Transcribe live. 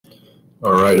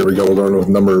All right, here we go. We'll learn with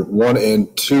number 1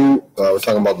 and 2. We're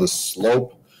talking about the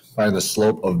slope. Find the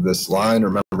slope of this line.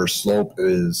 Remember, slope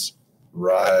is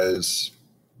rise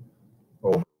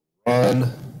over run.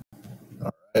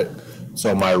 All right.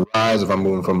 So my rise, if I'm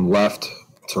moving from left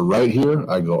to right here,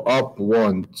 I go up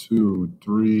 1, 2,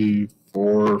 3,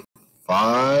 4,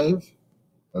 5.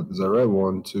 Is that right?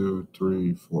 1, 2,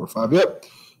 3, 4, 5. Yep.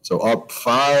 So up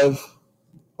 5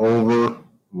 over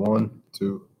 1,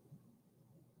 2.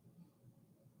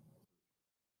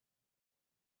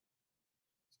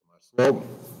 Slope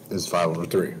is 5 over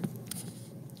 3.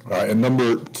 All right, and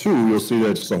number 2, you'll see that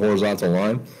it's just a horizontal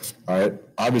line. All right,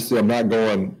 obviously I'm not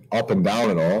going up and down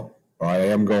at all. I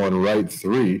am going right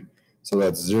 3, so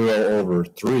that's 0 over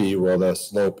 3. Well, that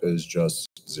slope is just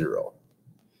 0.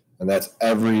 And that's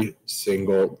every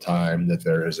single time that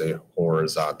there is a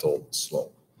horizontal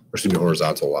slope, or excuse me,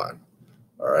 horizontal line.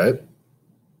 All right.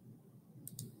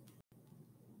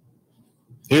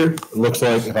 Here, it looks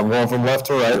like if I'm going from left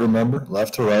to right, remember,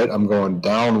 left to right, I'm going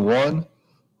down 1,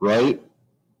 right,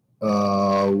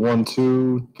 1,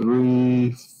 2,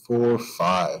 3, 4,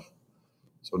 5.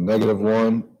 So negative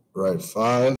 1, right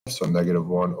 5, so negative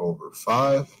 1 over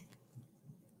 5.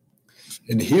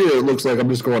 And here it looks like I'm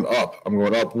just going up. I'm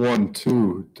going up 1,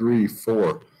 2, 3,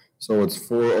 4. So it's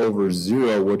 4 over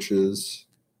 0, which is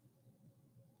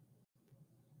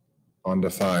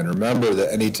undefined. Remember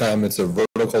that anytime it's a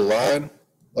vertical line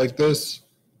like this,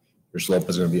 your slope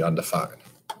is going to be undefined.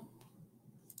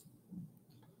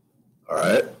 All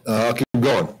right, I'll keep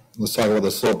going. Let's talk about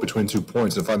the slope between 2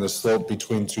 points. To find the slope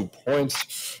between 2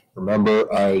 points, remember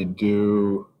I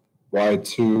do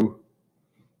y2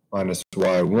 minus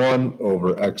y1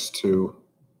 over x2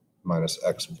 minus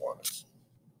x1.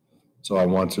 So I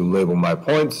want to label my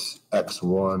points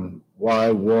x1,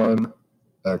 y1,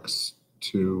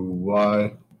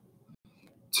 x2,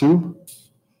 y2,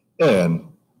 and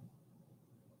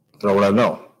throw what I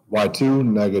know. y2,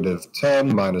 negative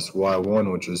 10 minus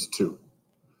y1, which is 2.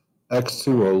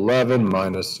 x2, 11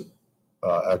 minus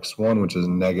x1, which is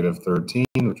negative 13,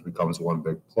 which becomes one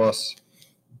big plus,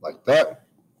 like that.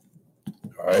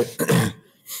 All right.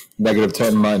 Negative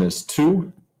 10 minus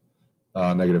 2,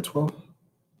 negative 12.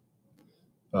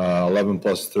 11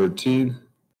 plus 13,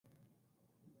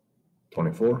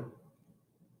 24,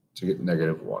 to get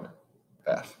negative 1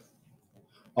 half.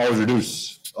 Always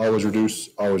reduce, always reduce,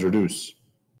 always reduce.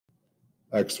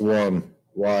 x1,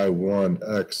 y1,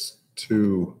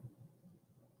 x2,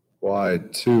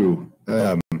 y2,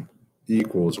 m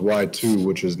equals y2,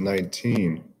 which is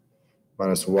 19,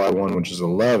 minus y1, which is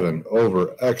 11, over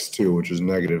x2, which is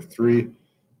negative 3,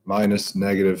 minus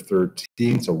negative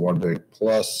 13, so one big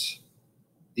plus,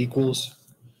 equals,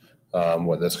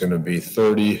 what that's going to be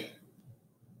 30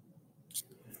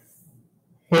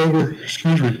 over,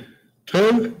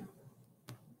 10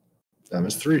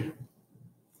 times 3.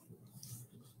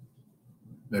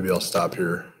 Maybe I'll stop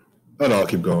here. Oh no, I'll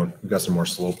keep going. We've got some more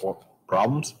slope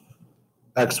problems.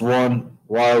 x1,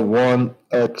 y1,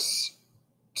 x2,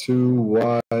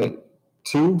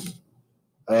 y2,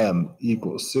 m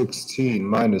equals 16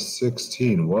 minus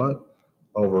 16, what?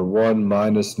 Over 1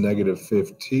 minus negative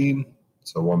 15,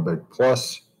 so one big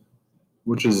plus,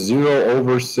 which is 0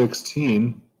 over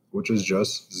 16, which is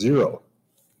just 0.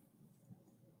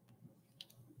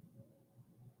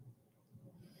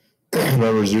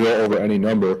 Remember, 0 over any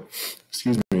number,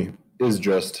 is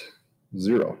just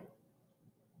 0.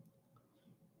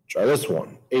 Try this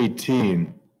one.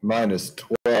 18 minus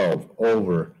 12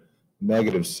 over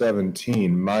negative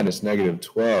 17 minus negative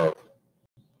 12.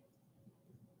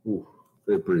 Ooh,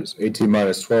 great breeze. 18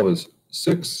 minus 12 is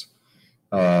 6.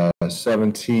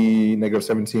 17, negative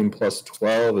 17 plus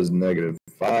 12 is negative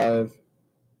 5.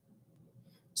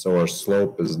 So our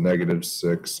slope is negative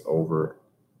 6 over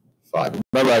 5.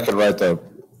 Remember, I could write the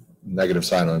negative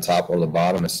sign on the top or the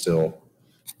bottom. It still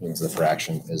means the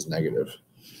fraction is negative.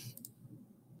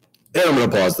 And I'm going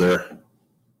to pause there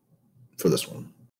for this one.